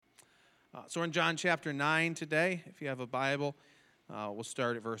So we're in John chapter 9 today. If you have a Bible, we'll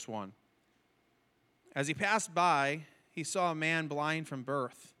start at verse 1. As he passed by, he saw a man blind from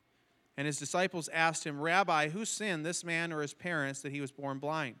birth. And his disciples asked him, "Rabbi, who sinned, this man or his parents, that he was born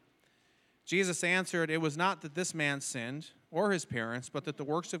blind?" Jesus answered, "It was not that this man sinned or his parents, but that the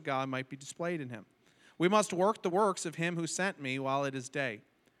works of God might be displayed in him. We must work the works of him who sent me while it is day.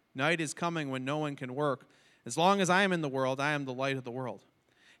 Night is coming when no one can work. As long as I am in the world, I am the light of the world."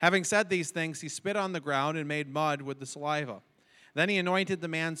 Having said these things, he spit on the ground and made mud with the saliva. Then he anointed the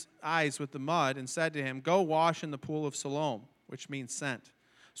man's eyes with the mud and said to him, "Go wash in the pool of Siloam," which means sent.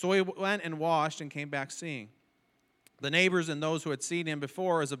 So he went and washed and came back seeing. The neighbors and those who had seen him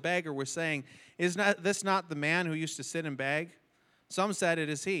before as a beggar were saying, "Is not this not the man who used to sit and beg?" Some said, "It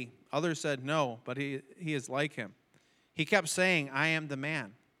is he." Others said, "No, but he is like him." He kept saying, "I am the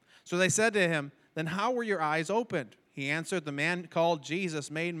man." So they said to him, "Then how were your eyes opened?" He answered, "The man called Jesus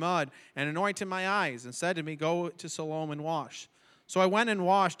made mud and anointed my eyes and said to me, 'Go to Siloam and wash.' So I went and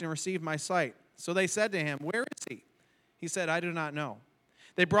washed and received my sight." So they said to him, "Where is he?" He said, "I do not know."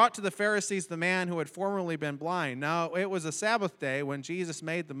 They brought to the Pharisees the man who had formerly been blind. Now it was a Sabbath day when Jesus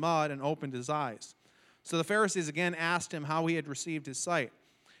made the mud and opened his eyes. So the Pharisees again asked him how he had received his sight.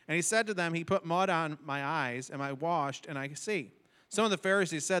 And he said to them, "He put mud on my eyes, and I washed, and I see." Some of the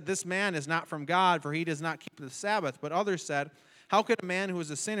Pharisees said, "This man is not from God, for he does not keep the Sabbath." But others said, "How could a man who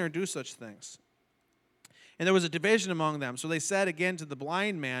is a sinner do such things?" And there was a division among them. So they said again to the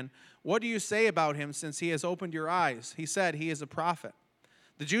blind man, "What do you say about him since he has opened your eyes?" He said, "He is a prophet."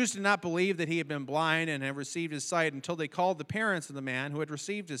 The Jews did not believe that he had been blind and had received his sight until they called the parents of the man who had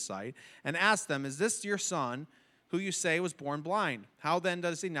received his sight and asked them, "Is this your son, who you say was born blind? How then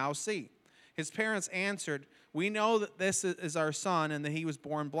does he now see?" His parents answered, "We know that this is our son and that he was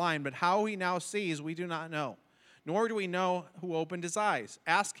born blind, but how he now sees we do not know. Nor do we know who opened his eyes.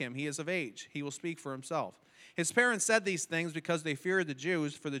 Ask him, he is of age. He will speak for himself." His parents said these things because they feared the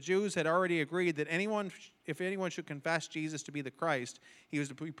Jews, for the Jews had already agreed that if anyone should confess Jesus to be the Christ, he was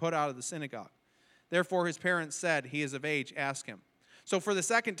to be put out of the synagogue. Therefore his parents said, "He is of age, ask him." So for the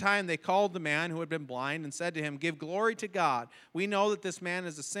second time they called the man who had been blind and said to him, "Give glory to God. We know that this man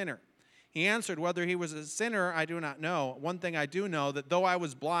is a sinner." He answered, "Whether he was a sinner, I do not know. One thing I do know, that though I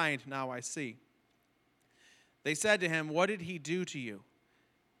was blind, now I see." They said to him, "What did he do to you?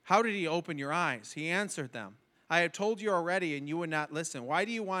 How did he open your eyes?" He answered them, "I have told you already, and you would not listen. Why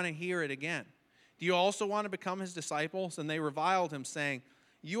do you want to hear it again? Do you also want to become his disciples?" And they reviled him, saying,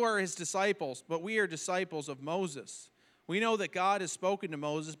 "You are his disciples, but we are disciples of Moses. We know that God has spoken to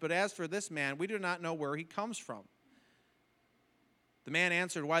Moses, but as for this man, we do not know where he comes from." The man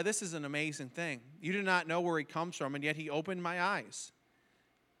answered, "Why, this is an amazing thing. You do not know where he comes from, and yet he opened my eyes.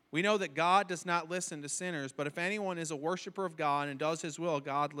 We know that God does not listen to sinners, but if anyone is a worshiper of God and does his will,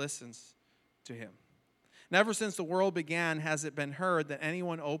 God listens to him. Never since the world began has it been heard that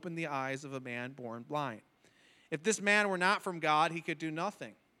anyone opened the eyes of a man born blind. If this man were not from God, he could do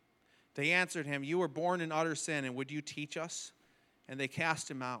nothing." They answered him, "You were born in utter sin, and would you teach us?" And they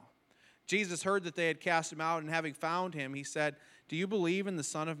cast him out. Jesus heard that they had cast him out, and having found him, he said, "Do you believe in the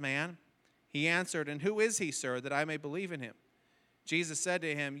Son of Man?" He answered, "And who is he, sir, that I may believe in him?" Jesus said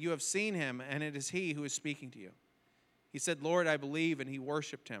to him, "You have seen him, and it is he who is speaking to you." He said, "Lord, I believe," and he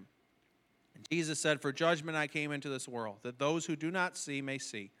worshipped him. And Jesus said, "For judgment I came into this world, that those who do not see may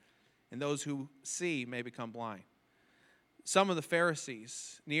see, and those who see may become blind." Some of the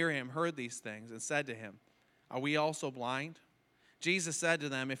Pharisees near him heard these things and said to him, "Are we also blind?" Jesus said to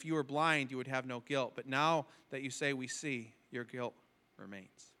them, "If you were blind, you would have no guilt. But now that you say we see, your guilt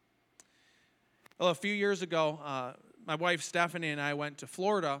remains." Well, a few years ago, my wife Stephanie and I went to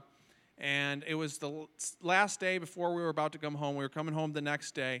Florida, and it was the last day before we were about to come home. We were coming home the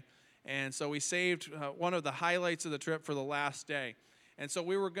next day, and so we saved one of the highlights of the trip for the last day. And so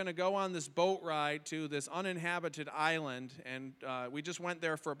we were going to go on this boat ride to this uninhabited island, and we just went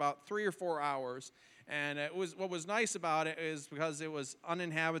there for about 3 or 4 hours. And what was nice about it is because it was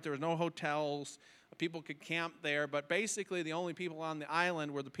uninhabited, there was no hotels, people could camp there, but basically the only people on the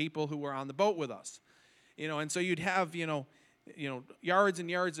island were the people who were on the boat with us. And so you'd have, yards and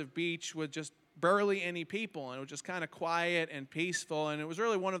yards of beach with just barely any people, and it was just kind of quiet and peaceful, and it was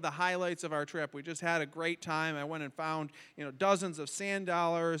really one of the highlights of our trip. We just had a great time. I went and found, dozens of sand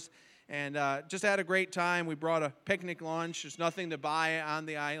dollars, and just had a great time. We brought a picnic lunch. There's nothing to buy on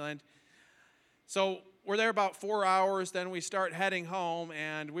the island. So we're there about 4 hours, then we start heading home,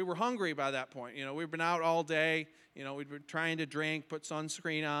 and we were hungry by that point. We've been out all day, we've been trying to drink, put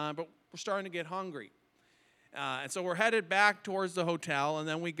sunscreen on, but we're starting to get hungry. And so we're headed back towards the hotel, and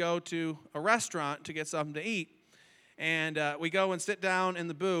then we go to a restaurant to get something to eat. And we go and sit down in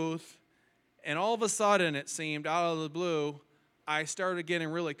the booth, And all of a sudden, it seemed, out of the blue, I started getting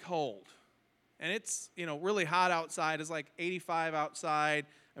really cold. And it's, really hot outside. It's like 85 outside.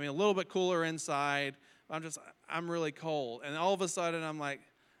 I mean, a little bit cooler inside. I'm really cold. And all of a sudden, I'm like,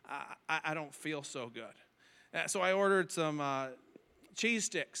 I don't feel so good. So I ordered some cheese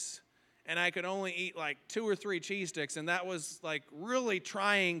sticks. And I could only eat like 2 or 3 cheese sticks. And that was like really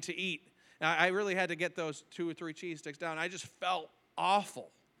trying to eat. I really had to get those 2 or 3 cheese sticks down. I just felt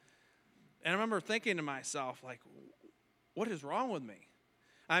awful. And I remember thinking to myself, like, what is wrong with me?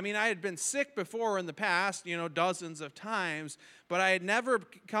 I mean, I had been sick before in the past, dozens of times, but I had never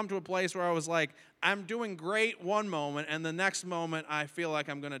come to a place where I was like, I'm doing great one moment, and the next moment I feel like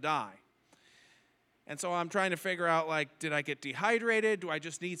I'm going to die. And so I'm trying to figure out, like, did I get dehydrated? Do I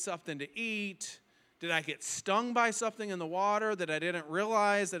just need something to eat? Did I get stung by something in the water that I didn't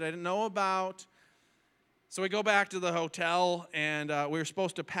realize, that I didn't know about? So we go back to the hotel, and we were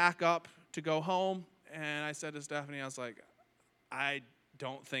supposed to pack up to go home. And I said to Stephanie, I was like, I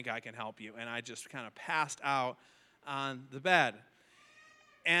don't think I can help you. And I just kind of passed out on the bed.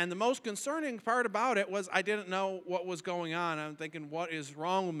 And the most concerning part about it was I didn't know what was going on. I'm thinking, what is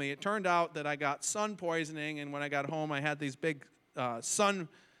wrong with me? It turned out that I got sun poisoning, and when I got home, I had these big sun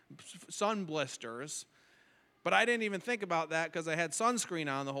blisters. But I didn't even think about that because I had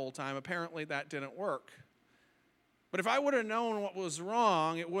sunscreen on the whole time. Apparently, that didn't work. But if I would have known what was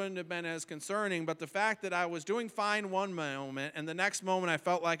wrong, it wouldn't have been as concerning. But the fact that I was doing fine one moment and the next moment I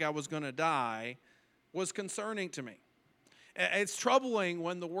felt like I was going to die was concerning to me. It's troubling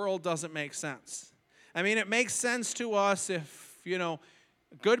when the world doesn't make sense. I mean, it makes sense to us if, a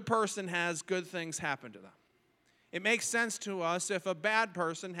good person has good things happen to them. It makes sense to us if a bad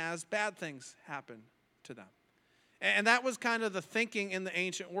person has bad things happen to them. And that was kind of the thinking in the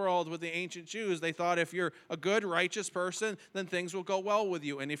ancient world with the ancient Jews. They thought if you're a good, righteous person, then things will go well with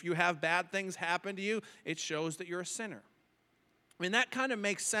you. And if you have bad things happen to you, it shows that you're a sinner. I mean, that kind of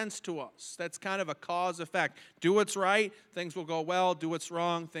makes sense to us. That's kind of a cause-effect. Do what's right, things will go well. Do what's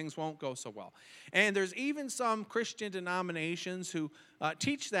wrong, things won't go so well. And there's even some Christian denominations who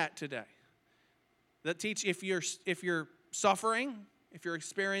teach that today. That teach if you're suffering, if you're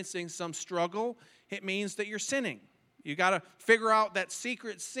experiencing some struggle, it means that you're sinning. You got to figure out that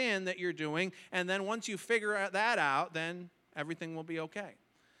secret sin that you're doing, and then once you figure that out, then everything will be okay.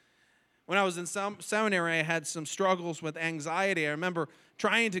 When I was in seminary, I had some struggles with anxiety. I remember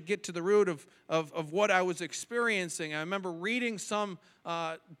trying to get to the root of what I was experiencing. I remember reading some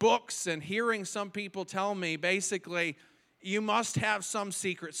books and hearing some people tell me, basically, you must have some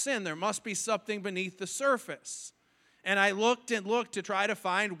secret sin. There must be something beneath the surface. And I looked and looked to try to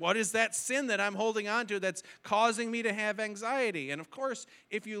find what is that sin that I'm holding on to that's causing me to have anxiety. And of course,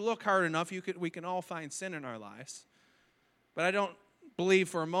 if you look hard enough, we can all find sin in our lives. But I don't believe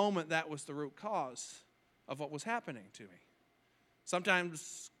for a moment that was the root cause of what was happening to me.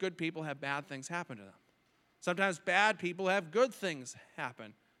 Sometimes good people have bad things happen to them. Sometimes bad people have good things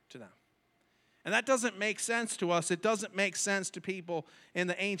happen to them. And that doesn't make sense to us. It doesn't make sense to people in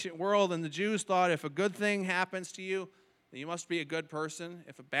the ancient world. And the Jews thought if a good thing happens to you, then you must be a good person.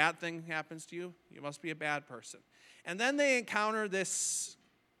 If a bad thing happens to you, you must be a bad person. And then they encounter this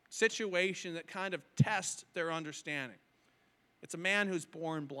situation that kind of tests their understanding. It's a man who's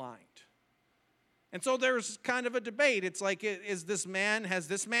born blind. And so there's kind of a debate. It's like, has this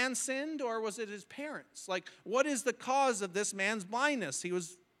man sinned, or was it his parents? Like, what is the cause of this man's blindness? He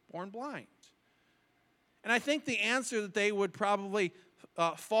was born blind. And I think the answer that they would probably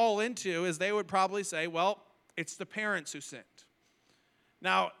fall into is they would probably say, well, it's the parents who sinned.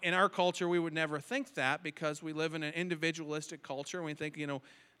 Now, in our culture, we would never think that because we live in an individualistic culture. And we think,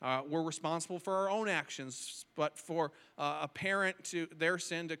 we're responsible for our own actions. But for a parent to their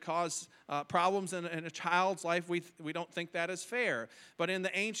sin to cause problems in a child's life, we don't think that is fair. But in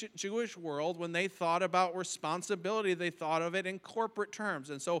the ancient Jewish world, when they thought about responsibility, they thought of it in corporate terms.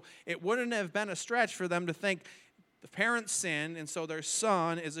 And so it wouldn't have been a stretch for them to think the parents sin, and so their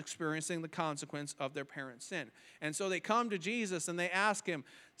son is experiencing the consequence of their parents' sin. And so they come to Jesus and they ask him,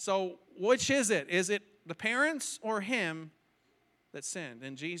 so which is it? Is it the parents or him that sinned?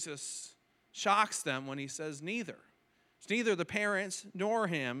 And Jesus shocks them when he says neither. It's neither the parents nor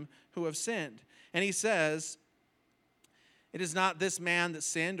him who have sinned. And he says, it is not this man that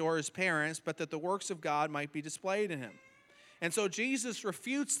sinned or his parents, but that the works of God might be displayed in him. And so Jesus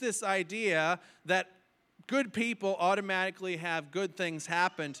refutes this idea that good people automatically have good things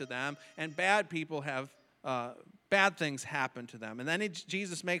happen to them, and bad people have bad things happen to them. And then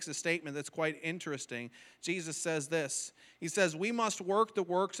Jesus makes a statement that's quite interesting. Jesus says this. He says, we must work the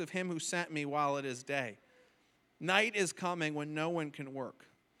works of him who sent me while it is day. Night is coming when no one can work.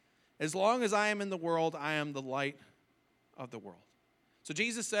 As long as I am in the world, I am the light of the world. So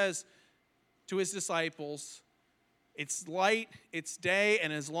Jesus says to his disciples, it's light, it's day,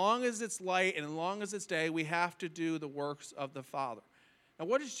 and as long as it's light and as long as it's day, we have to do the works of the Father. Now,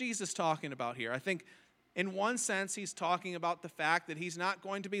 what is Jesus talking about here? I think in one sense, he's talking about the fact that he's not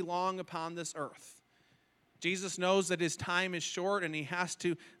going to be long upon this earth. Jesus knows that his time is short and he has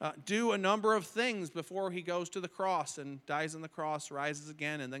to do a number of things before he goes to the cross and dies on the cross, rises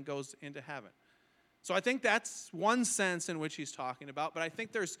again, and then goes into heaven. So I think that's one sense in which he's talking about, but I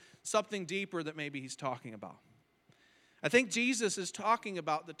think there's something deeper that maybe he's talking about. I think Jesus is talking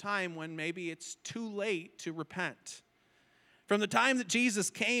about the time when maybe it's too late to repent. From the time that Jesus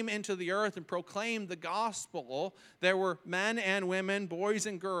came into the earth and proclaimed the gospel, there were men and women, boys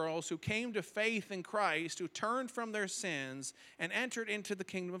and girls, who came to faith in Christ, who turned from their sins and entered into the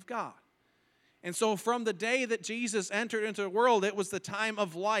kingdom of God. And so from the day that Jesus entered into the world, it was the time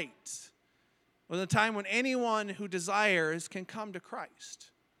of light. It was the time when anyone who desires can come to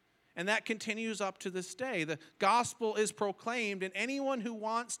Christ. And that continues up to this day. The gospel is proclaimed, and anyone who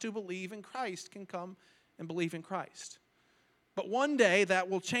wants to believe in Christ can come and believe in Christ. But one day that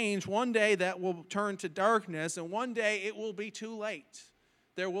will change. One day that will turn to darkness, and one day it will be too late.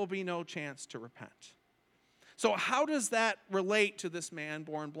 There will be no chance to repent. So how does that relate to this man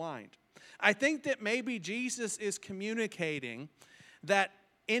born blind? I think that maybe Jesus is communicating that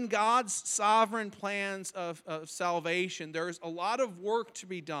in God's sovereign plans of salvation, there's a lot of work to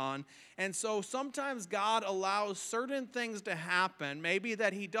be done. And so sometimes God allows certain things to happen, maybe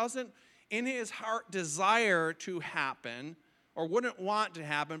that he doesn't in his heart desire to happen or wouldn't want to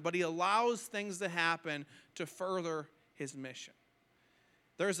happen, but he allows things to happen to further his mission.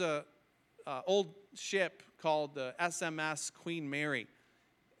 There's a old ship called the SMS Queen Mary.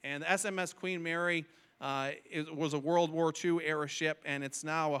 And the SMS Queen Mary it was a World War II era ship, and it's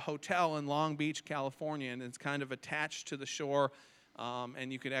now a hotel in Long Beach, California, and it's kind of attached to the shore,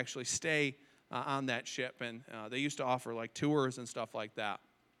 and you could actually stay on that ship, and they used to offer like tours and stuff like that.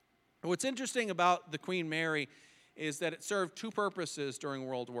 And what's interesting about the Queen Mary is that it served two purposes during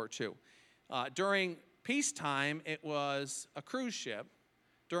World War II. During peacetime, it was a cruise ship.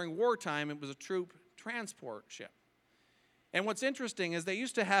 During wartime, it was a troop transport ship. And what's interesting is they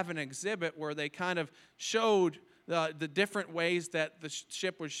used to have an exhibit where they kind of showed the different ways that the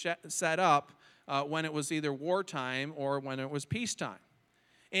ship was set up when it was either wartime or when it was peacetime.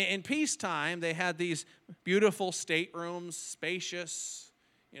 In peacetime, they had these beautiful staterooms, spacious,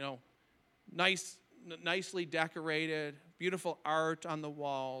 nicely decorated, beautiful art on the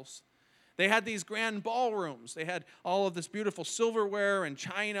walls. They had these grand ballrooms. They had all of this beautiful silverware and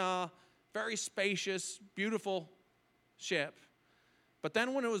china, very spacious, beautiful ship. But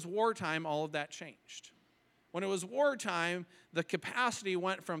then when it was wartime, all of that changed. When it was wartime, the capacity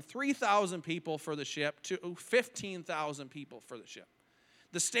went from 3,000 people for the ship to 15,000 people for the ship.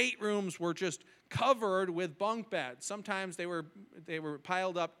 The staterooms were just covered with bunk beds. Sometimes they were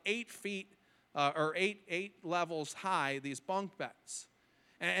piled up 8 feet or eight levels high, these bunk beds.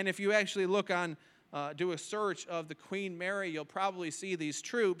 And if you actually look on do a search of the Queen Mary, you'll probably see these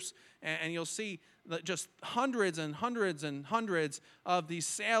troops, and you'll see just hundreds and hundreds and hundreds of these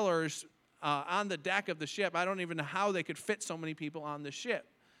sailors on the deck of the ship. I don't even know how they could fit so many people on the ship.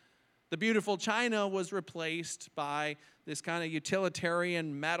 The beautiful china was replaced by this kind of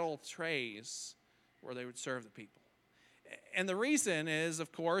utilitarian metal trays where they would serve the people. And the reason is,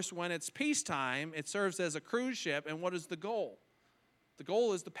 of course, when it's peacetime, it serves as a cruise ship, and what is the goal? The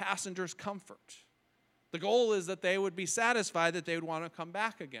goal is the passengers' comfort. The goal is that they would be satisfied, that they would want to come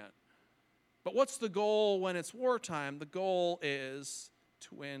back again. But what's the goal when it's wartime? The goal is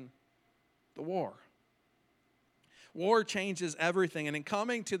to win the war. War changes everything. And in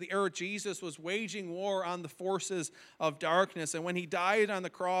coming to the earth, Jesus was waging war on the forces of darkness. And when he died on the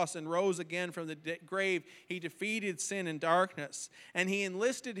cross and rose again from the grave, he defeated sin and darkness. And he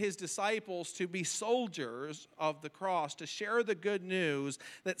enlisted his disciples to be soldiers of the cross, to share the good news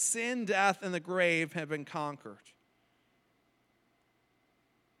that sin, death, and the grave have been conquered.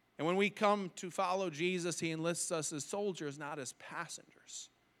 And when we come to follow Jesus, he enlists us as soldiers, not as passengers.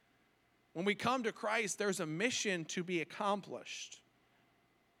 When we come to Christ, there's a mission to be accomplished.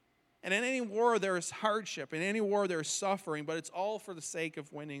 And in any war, there is hardship. In any war, there is suffering, but it's all for the sake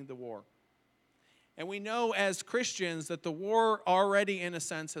of winning the war. And we know as Christians that the war already, in a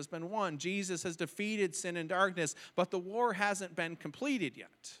sense, has been won. Jesus has defeated sin and darkness, but the war hasn't been completed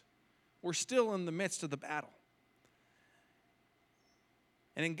yet. We're still in the midst of the battle.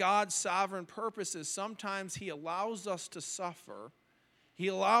 And in God's sovereign purposes, sometimes he allows us to suffer. He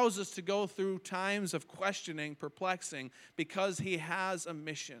allows us to go through times of questioning, perplexing, because he has a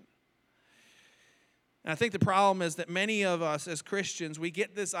mission. And I think the problem is that many of us as Christians, we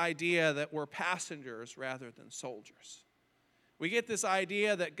get this idea that we're passengers rather than soldiers. We get this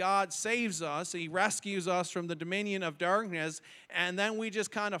idea that God saves us, He rescues us from the dominion of darkness, and then we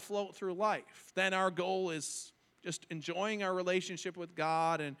just kind of float through life. Then our goal is just enjoying our relationship with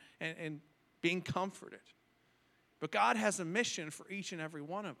God and being comforted. But God has a mission for each and every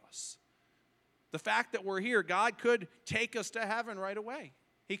one of us. The fact that we're here, God could take us to heaven right away.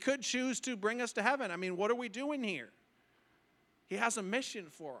 He could choose to bring us to heaven. I mean, what are we doing here? He has a mission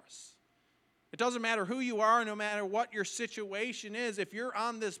for us. It doesn't matter who you are, no matter what your situation is. If you're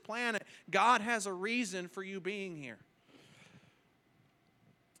on this planet, God has a reason for you being here.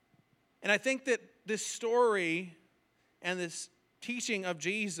 And I think that this story and this teaching of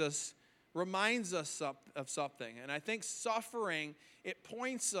Jesus reminds us of something. And I think suffering, it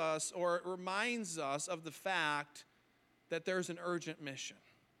points us or it reminds us of the fact that there's an urgent mission.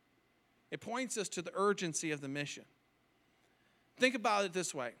 It points us to the urgency of the mission. Think about it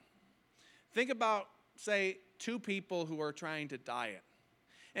this way. Think about, say, two people who are trying to diet.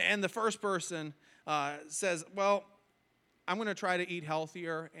 And the first person says, well, I'm going to try to eat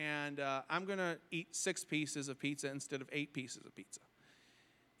healthier, and I'm going to eat 6 pieces of pizza instead of 8 pieces of pizza.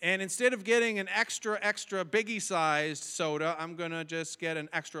 And instead of getting an extra biggie-sized soda, I'm going to just get an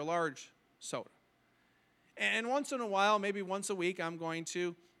extra large soda. And once in a while, maybe once a week, I'm going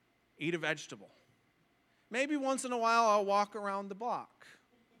to eat a vegetable. Maybe once in a while, I'll walk around the block.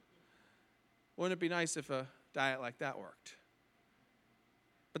 Wouldn't it be nice if a diet like that worked?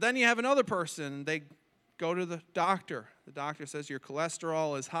 But then you have another person, they go to the doctor. The doctor says your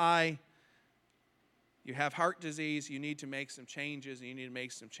cholesterol is high, you have heart disease, you need to make some changes, and you need to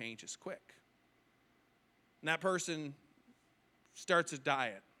make some changes quick. And that person starts a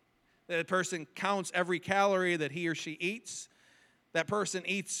diet. That person counts every calorie that he or she eats. That person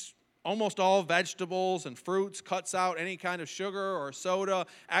eats almost all vegetables and fruits, cuts out any kind of sugar or soda,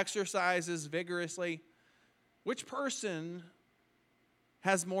 exercises vigorously. Which person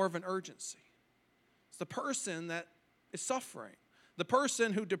has more of an urgency? It's the person that is suffering. The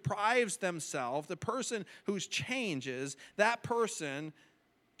person who deprives themselves, the person who changes, that person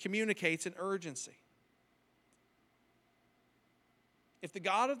communicates an urgency. If the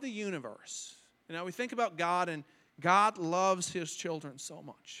God of the universe, we think about God, and God loves His children so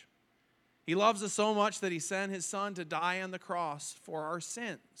much. He loves us so much that He sent His Son to die on the cross for our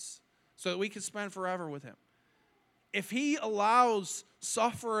sins so that we could spend forever with Him. If He allows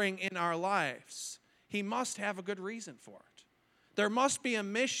suffering in our lives, He must have a good reason for it. There must be a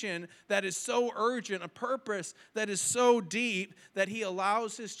mission that is so urgent, a purpose that is so deep that He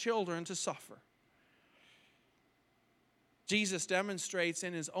allows His children to suffer. Jesus demonstrates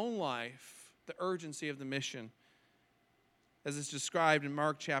in His own life the urgency of the mission, as it's described in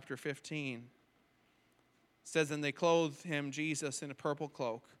Mark chapter 15. It says, and they clothed Him, Jesus, in a purple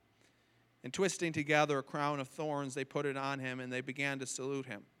cloak, and twisting together a crown of thorns, they put it on Him, and they began to salute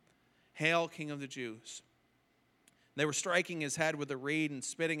Him. Hail, King of the Jews. They were striking His head with a reed and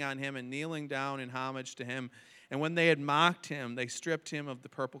spitting on Him and kneeling down in homage to Him. And when they had mocked Him, they stripped Him of the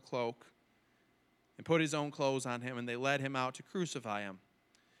purple cloak and put His own clothes on Him, and they led Him out to crucify Him.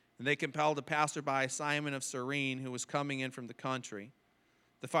 And they compelled a passerby, Simon of Cyrene, who was coming in from the country,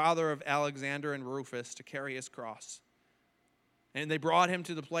 the father of Alexander and Rufus, to carry His cross. And they brought Him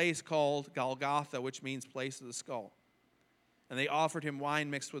to the place called Golgotha, which means place of the skull. And they offered Him wine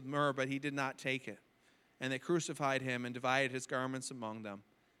mixed with myrrh, but He did not take it. And they crucified Him and divided His garments among them,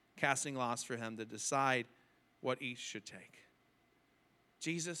 casting lots for Him to decide what each should take.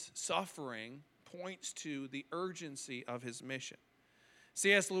 Jesus' suffering points to the urgency of His mission.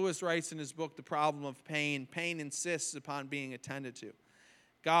 C.S. Lewis writes in his book, The Problem of Pain, pain insists upon being attended to.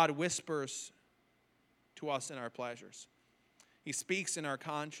 God whispers to us in our pleasures. He speaks in our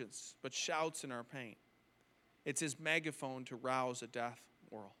conscience, but shouts in our pain. It's His megaphone to rouse a deaf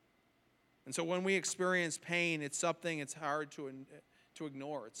world. And so when we experience pain, it's something it's hard to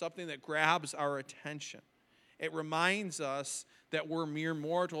ignore. It's something that grabs our attention. It reminds us that we're mere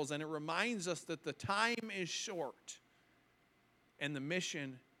mortals, and it reminds us that the time is short and the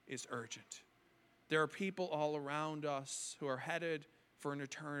mission is urgent. There are people all around us who are headed for an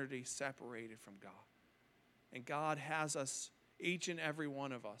eternity separated from God. And God has us, each and every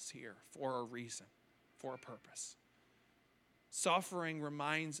one of us, here for a reason, for a purpose. Suffering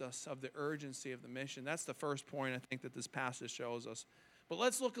reminds us of the urgency of the mission. That's the first point I think that this passage shows us. But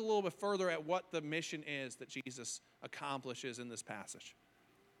let's look a little bit further at what the mission is that Jesus accomplishes in this passage.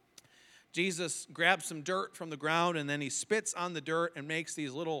 Jesus grabs some dirt from the ground, and then He spits on the dirt and makes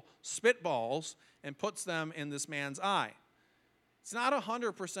these little spitballs and puts them in this man's eye. It's not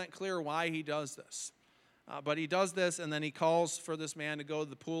 100% clear why He does this. But he does this, and then he calls for this man to go to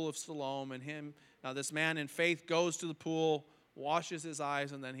the pool of Siloam, and this man in faith goes to the pool, washes his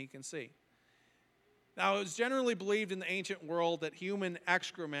eyes, and then he can see. Now, it was generally believed in the ancient world that human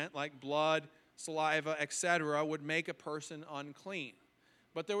excrement, like blood, saliva, etc., would make a person unclean.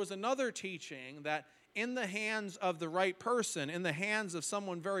 But there was another teaching that in the hands of the right person, in the hands of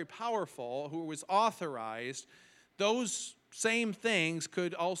someone very powerful who was authorized, those same things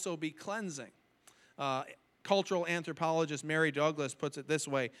could also be cleansing. Cultural anthropologist Mary Douglas puts it this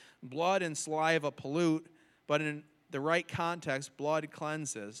way: blood and saliva pollute, but in the right context, blood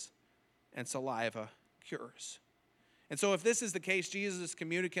cleanses and saliva cures. And so if this is the case, Jesus is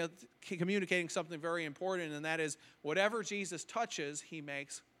communicating something very important, and that is whatever Jesus touches, he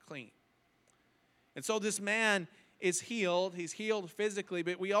makes clean. And so this man is healed. He's healed physically,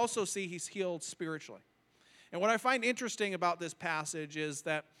 but we also see he's healed spiritually. And what I find interesting about this passage is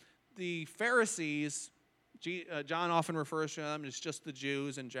that the Pharisees, John often refers to them as just the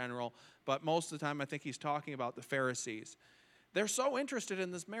Jews in general, but most of the time I think he's talking about the Pharisees. They're so interested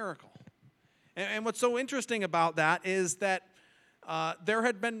in this miracle. And what's so interesting about that is that there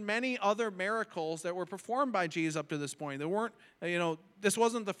had been many other miracles that were performed by Jesus up to this point. There weren't, this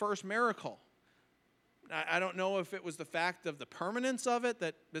wasn't the first miracle. I don't know if it was the fact of the permanence of it,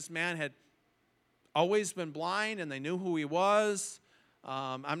 that this man had always been blind and they knew who he was.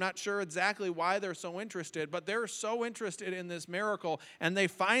 I'm not sure exactly why they're so interested, but they're so interested in this miracle, and they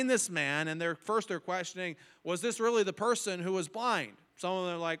find this man, and they're questioning, was this really the person who was blind? Some of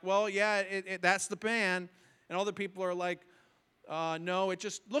them are like, well, yeah, that's the man. And other people are like, no, it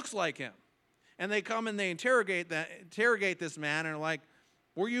just looks like him. And they come and they interrogate this man and are like,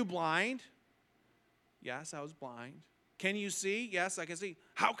 were you blind? Yes, I was blind. Can you see? Yes, I can see.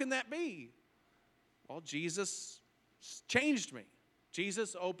 How can that be? Well, Jesus changed me.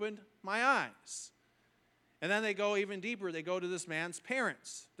 Jesus opened my eyes. And then they go even deeper. They go to this man's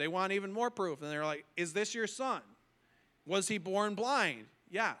parents. They want even more proof. And they're like, is this your son? Was he born blind?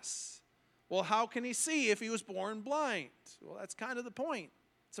 Yes. Well, how can he see if he was born blind? Well, that's kind of the point.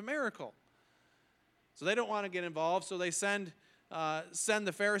 It's a miracle. So they don't want to get involved, so they send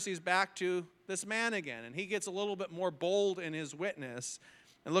the Pharisees back to this man again. And he gets a little bit more bold in his witness.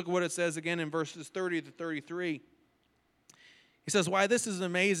 And look at what it says again in verses 30 to 33. He says, why, this is an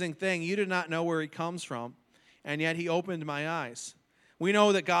amazing thing. You do not know where he comes from, and yet he opened my eyes. We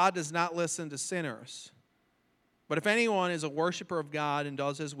know that God does not listen to sinners. But if anyone is a worshiper of God and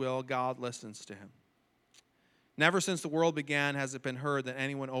does his will, God listens to him. Never since the world began has it been heard that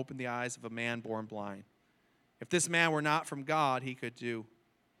anyone opened the eyes of a man born blind. If this man were not from God, he could do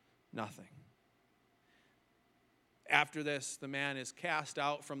nothing. After this, the man is cast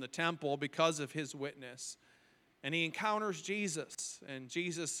out from the temple because of his witness. And he encounters Jesus. And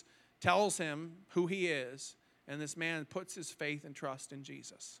Jesus tells him who he is. And this man puts his faith and trust in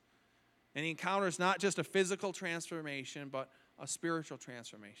Jesus. And he encounters not just a physical transformation, but a spiritual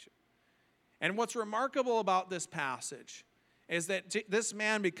transformation. And what's remarkable about this passage is that this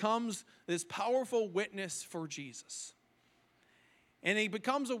man becomes this powerful witness for Jesus. And he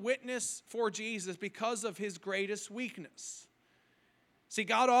becomes a witness for Jesus because of his greatest weakness. See,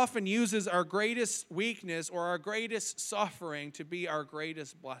 God often uses our greatest weakness or our greatest suffering to be our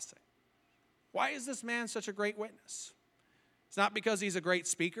greatest blessing. Why is this man such a great witness? It's not because he's a great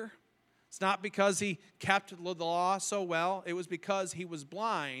speaker. It's not because he kept the law so well. It was because he was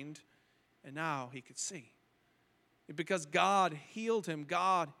blind and now he could see. Because God healed him.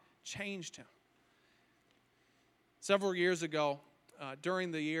 God changed him. Several years ago,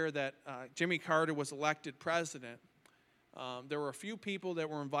 during the year that Jimmy Carter was elected president, there were a few people that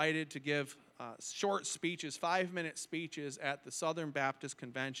were invited to give short speeches, 5-minute speeches at the Southern Baptist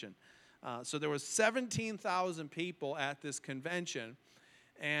Convention. So there was 17,000 people at this convention.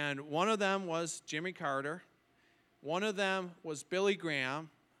 And one of them was Jimmy Carter. One of them was Billy Graham,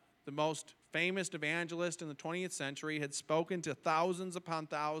 the most famous evangelist in the 20th century, had spoken to thousands upon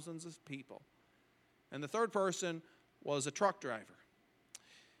thousands of people. And the third person was a truck driver.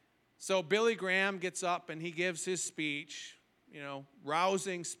 So Billy Graham gets up and he gives his speech,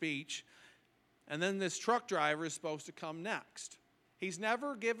 rousing speech. And then this truck driver is supposed to come next. He's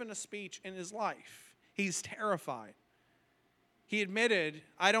never given a speech in his life. He's terrified. He admitted,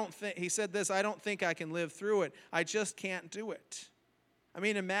 he said this, I don't think I can live through it. I just can't do it. I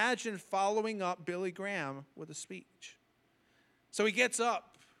mean, imagine following up Billy Graham with a speech. So he gets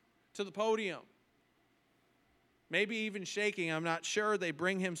up to the podium, maybe even shaking, I'm not sure. They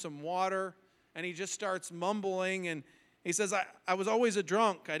bring him some water, and he just starts mumbling, and he says, I was always a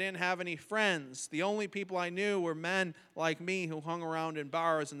drunk. I didn't have any friends. The only people I knew were men like me who hung around in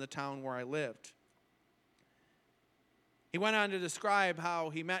bars in the town where I lived. He went on to describe how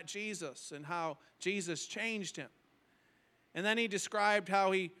he met Jesus and how Jesus changed him. And then he described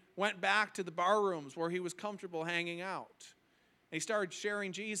how he went back to the bar rooms where he was comfortable hanging out. And he started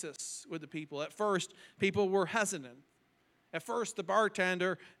sharing Jesus with the people. At first, people were hesitant. At first, the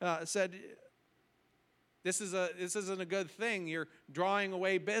bartender said, this isn't a good thing. You're drawing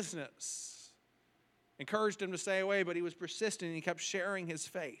away business. Encouraged him to stay away, but he was persistent and he kept sharing his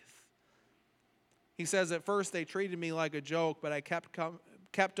faith. He says, at first they treated me like a joke, but I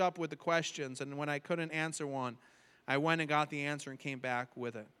kept up with the questions, and when I couldn't answer one, I went and got the answer and came back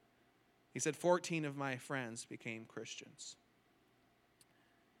with it. He said, 14 of my friends became Christians.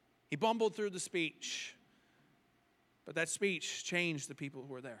 He bumbled through the speech, but that speech changed the people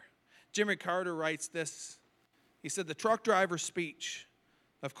who were there. Jimmy Carter writes this. He said, the truck driver's speech,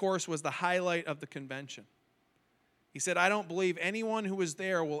 of course, was the highlight of the convention. He said, I don't believe anyone who was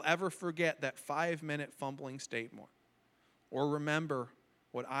there will ever forget that 5-minute fumbling statement or remember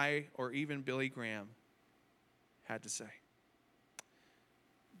what I or even Billy Graham had to say.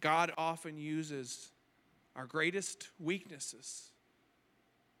 God often uses our greatest weaknesses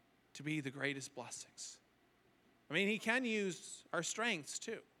to be the greatest blessings. I mean, he can use our strengths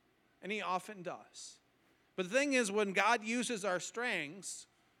too, and he often does. But the thing is, when God uses our strengths,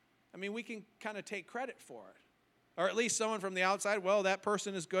 I mean, we can kind of take credit for it. Or at least someone from the outside, well, that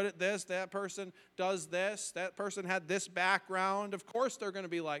person is good at this, that person does this, that person had this background. Of course they're going to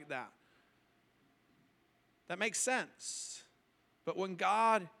be like that. That makes sense. But when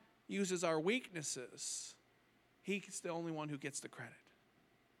God uses our weaknesses, he's the only one who gets the credit.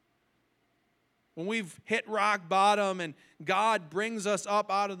 When we've hit rock bottom and God brings us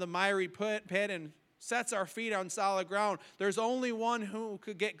up out of the miry pit and sets our feet on solid ground, there's only one who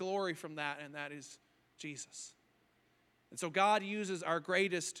could get glory from that, and that is Jesus. And so God uses our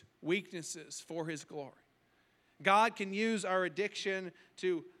greatest weaknesses for his glory. God can use our addiction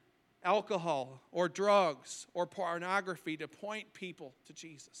to alcohol or drugs or pornography to point people to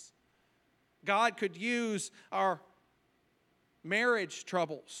Jesus. God could use our marriage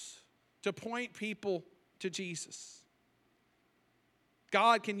troubles to point people to Jesus.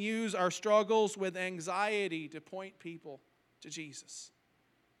 God can use our struggles with anxiety to point people to Jesus.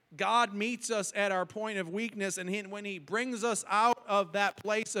 God meets us at our point of weakness, and when he brings us out of that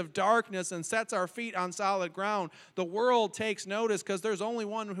place of darkness and sets our feet on solid ground, the world takes notice because there's only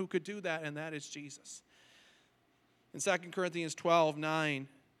one who could do that, and that is Jesus. In 2 Corinthians 12:9,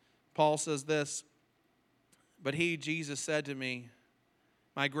 Paul says this, but he, Jesus, said to me,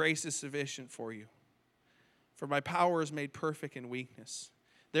 my grace is sufficient for you, for my power is made perfect in weakness.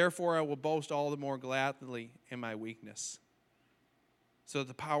 Therefore, I will boast all the more gladly in my weakness, so that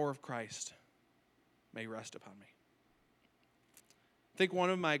the power of Christ may rest upon me. I think one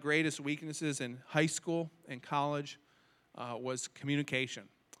of my greatest weaknesses in high school and college was communication.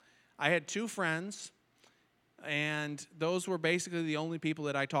 I had 2 friends, and those were basically the only people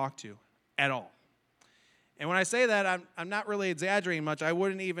that I talked to at all. And when I say that, I'm not really exaggerating much. I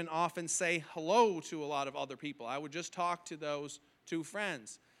wouldn't even often say hello to a lot of other people. I would just talk to those 2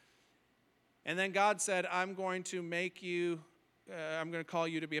 friends. And then God said, I'm going to call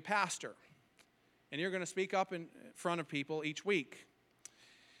you to be a pastor. And you're going to speak up in front of people each week.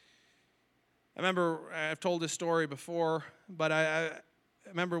 I remember, I've told this story before, but I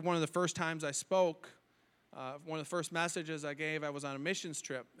remember one of the first times I spoke, one of the first messages I gave, I was on a missions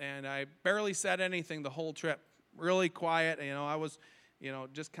trip, and I barely said anything the whole trip. Really quiet, I was,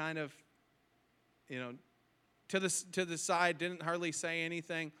 just kind of, to the side, didn't hardly say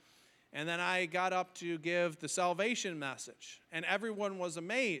anything. And then I got up to give the salvation message, and everyone was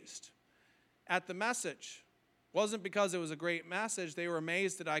amazed at the message. It wasn't because it was a great message. They were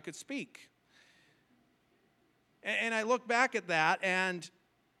amazed that I could speak. And I look back at that, and,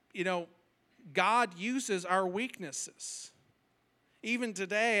 God uses our weaknesses. Even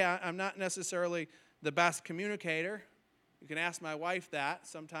today, I'm not necessarily the best communicator. You can ask my wife that.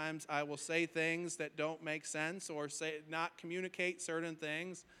 Sometimes I will say things that don't make sense or not communicate certain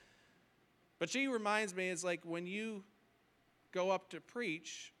things. But she reminds me, it's like when you go up to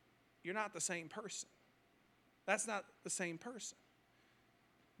preach, you're not the same person. That's not the same person.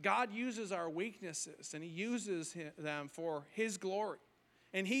 God uses our weaknesses, and he uses them for his glory.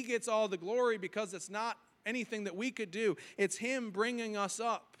 And he gets all the glory because it's not anything that we could do. It's him bringing us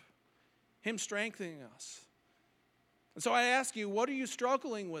up, him strengthening us. And so I ask you, what are you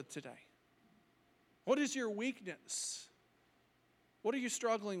struggling with today? What is your weakness? What are you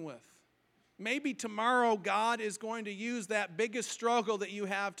struggling with? Maybe tomorrow God is going to use that biggest struggle that you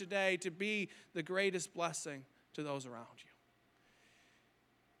have today to be the greatest blessing to those around you.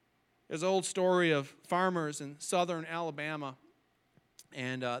 There's an old story of farmers in southern Alabama,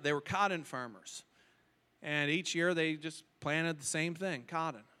 and they were cotton farmers. And each year they just planted the same thing,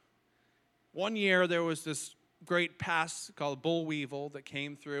 cotton. One year there was this great pest called boll weevil that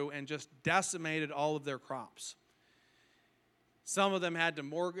came through and just decimated all of their crops. Some of them had to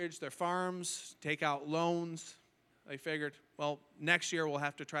mortgage their farms, take out loans. They figured, well, next year we'll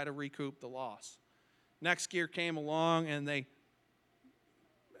have to try to recoup the loss. Next year came along and they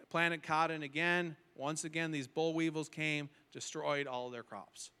planted cotton again. Once again, these boll weevils came, destroyed all of their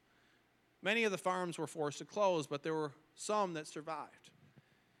crops. Many of the farms were forced to close, but there were some that survived.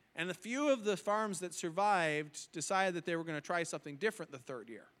 And the few of the farms that survived decided that they were going to try something different the third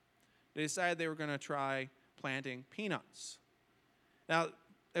year. They decided they were going to try planting peanuts. Now,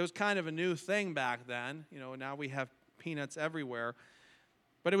 it was kind of a new thing back then. Now we have peanuts everywhere.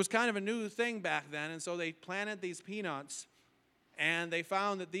 But it was kind of a new thing back then, and so they planted these peanuts, and they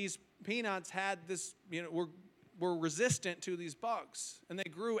found that these peanuts had this, were resistant to these bugs, and they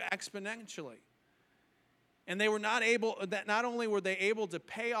grew exponentially. And they were not only were they able to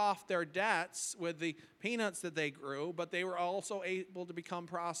pay off their debts with the peanuts that they grew, but they were also able to become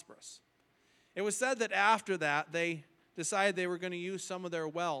prosperous. It was said that after that, they decided they were going to use some of their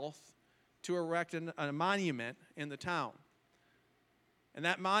wealth to erect a monument in the town. And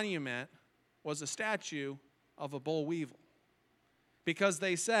that monument was a statue of a boll weevil. Because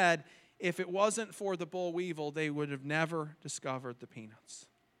they said if it wasn't for the boll weevil, they would have never discovered the peanuts.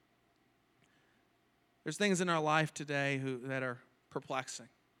 There's things in our life today that are perplexing.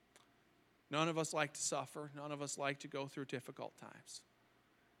 None of us like to suffer. None of us like to go through difficult times.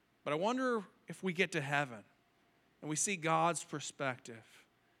 But I wonder if we get to heaven and we see God's perspective,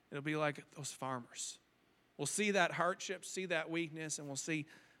 it'll be like those farmers. We'll see that hardship, see that weakness, and we'll see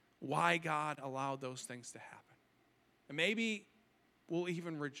why God allowed those things to happen. And maybe we'll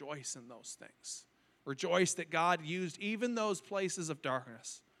even rejoice in those things. Rejoice that God used even those places of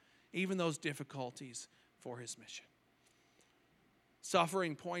darkness, even those difficulties for his mission.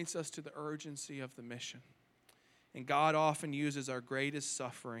 Suffering points us to the urgency of the mission. And God often uses our greatest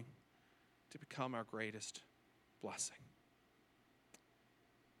suffering to become our greatest blessing.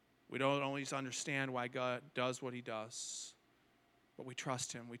 We don't always understand why God does what he does, but we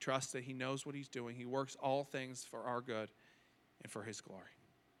trust him. We trust that he knows what he's doing. He works all things for our good and for his glory.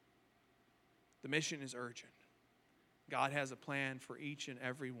 The mission is urgent. God has a plan for each and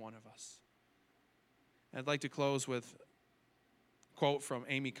every one of us. I'd like to close with a quote from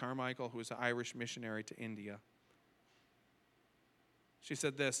Amy Carmichael, who is an Irish missionary to India. She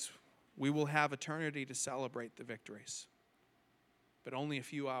said this: "We will have eternity to celebrate the victories, but only a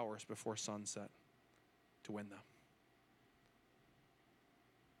few hours before sunset to win them."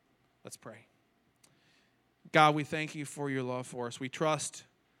 Let's pray. God, we thank you for your love for us. We trust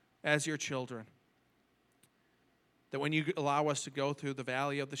as your children that when you allow us to go through the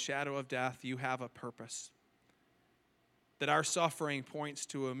valley of the shadow of death, you have a purpose. That our suffering points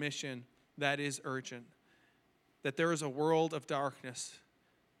to a mission that is urgent. That there is a world of darkness.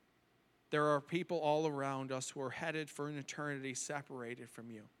 There are people all around us who are headed for an eternity separated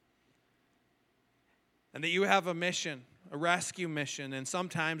from you. And that you have a mission, a rescue mission, and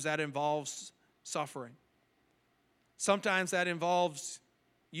sometimes that involves suffering. Sometimes that involves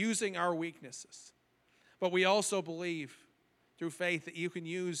using our weaknesses. But we also believe through faith that you can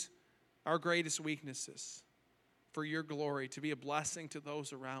use our greatest weaknesses for your glory, to be a blessing to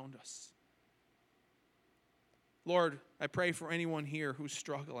those around us. Lord, I pray for anyone here who's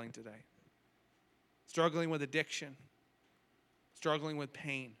struggling today. Struggling with addiction, struggling with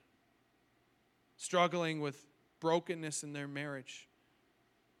pain, struggling with brokenness in their marriage,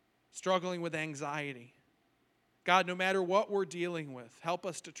 struggling with anxiety. God, no matter what we're dealing with, help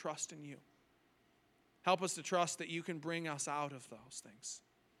us to trust in you. Help us to trust that you can bring us out of those things,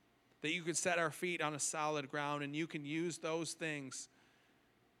 that you can set our feet on a solid ground, and you can use those things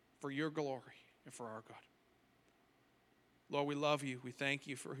for your glory and for our good. Lord, we love you. We thank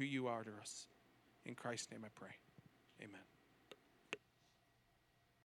you for who you are to us. In Christ's name I pray. Amen.